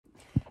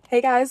Hey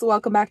guys,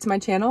 welcome back to my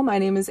channel. My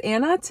name is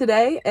Anna.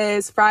 Today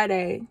is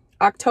Friday,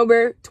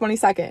 October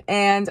 22nd,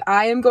 and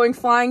I am going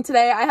flying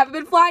today. I haven't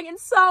been flying in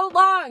so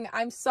long.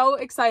 I'm so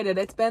excited.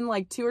 It's been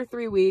like 2 or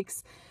 3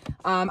 weeks.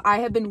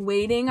 I have been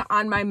waiting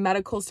on my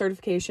medical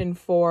certification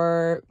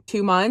for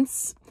 2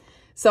 months.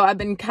 So I've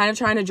been kind of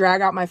trying to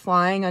drag out my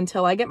flying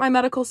until I get my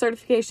medical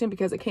certification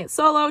because I can't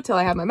solo till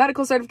I have my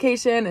medical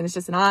certification, and it's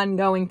just an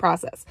ongoing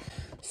process.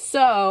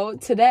 So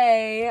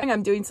today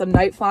I'm doing some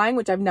night flying,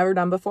 which I've never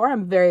done before.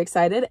 I'm very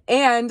excited.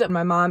 And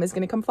my mom is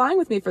going to come flying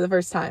with me for the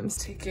first time.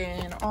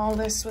 Taking all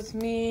this with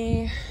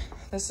me.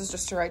 This is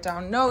just to write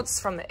down notes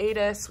from the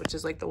ATIS, which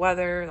is like the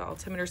weather, the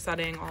altimeter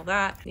setting, all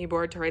that.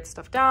 Kneeboard to write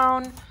stuff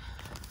down.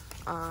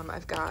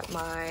 I've got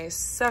my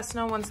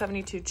Cessna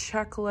 172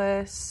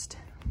 checklist.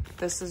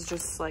 This is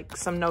just like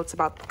some notes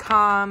about the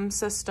comm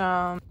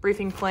system,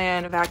 briefing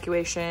plan,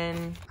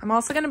 evacuation. I'm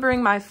also gonna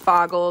bring my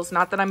foggles,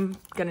 not that I'm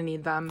gonna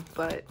need them,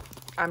 but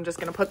I'm just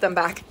gonna put them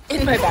back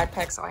in my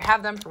backpack so I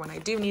have them for when I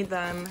do need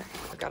them.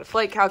 I've got a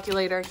flight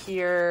calculator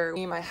here.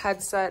 My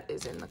headset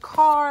is in the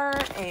car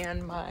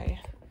and my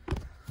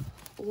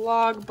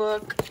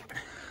logbook.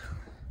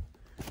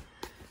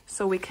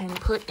 So we can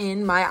put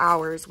in my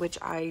hours, which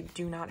I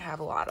do not have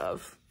a lot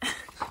of.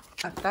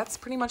 That's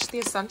pretty much the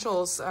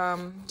essentials.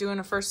 Doing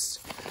a first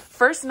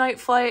night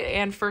flight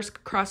and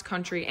first cross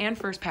country and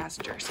first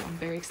passenger, so I'm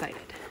very excited.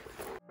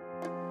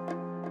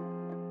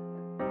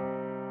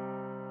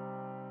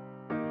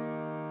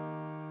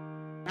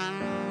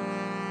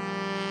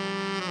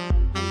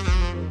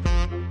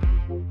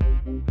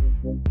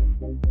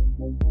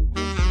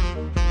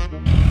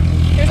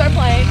 Here's our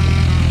plane.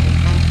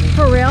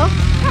 For real?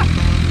 Yeah.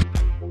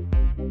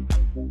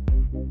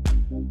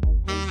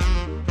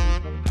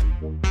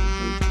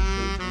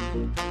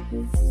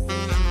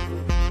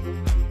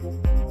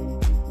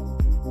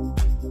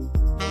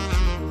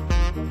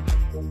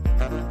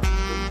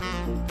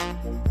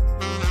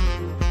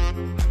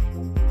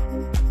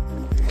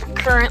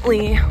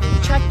 Currently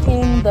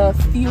checking the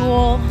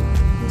fuel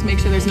to make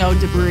sure there's no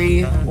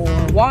debris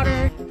or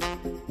water.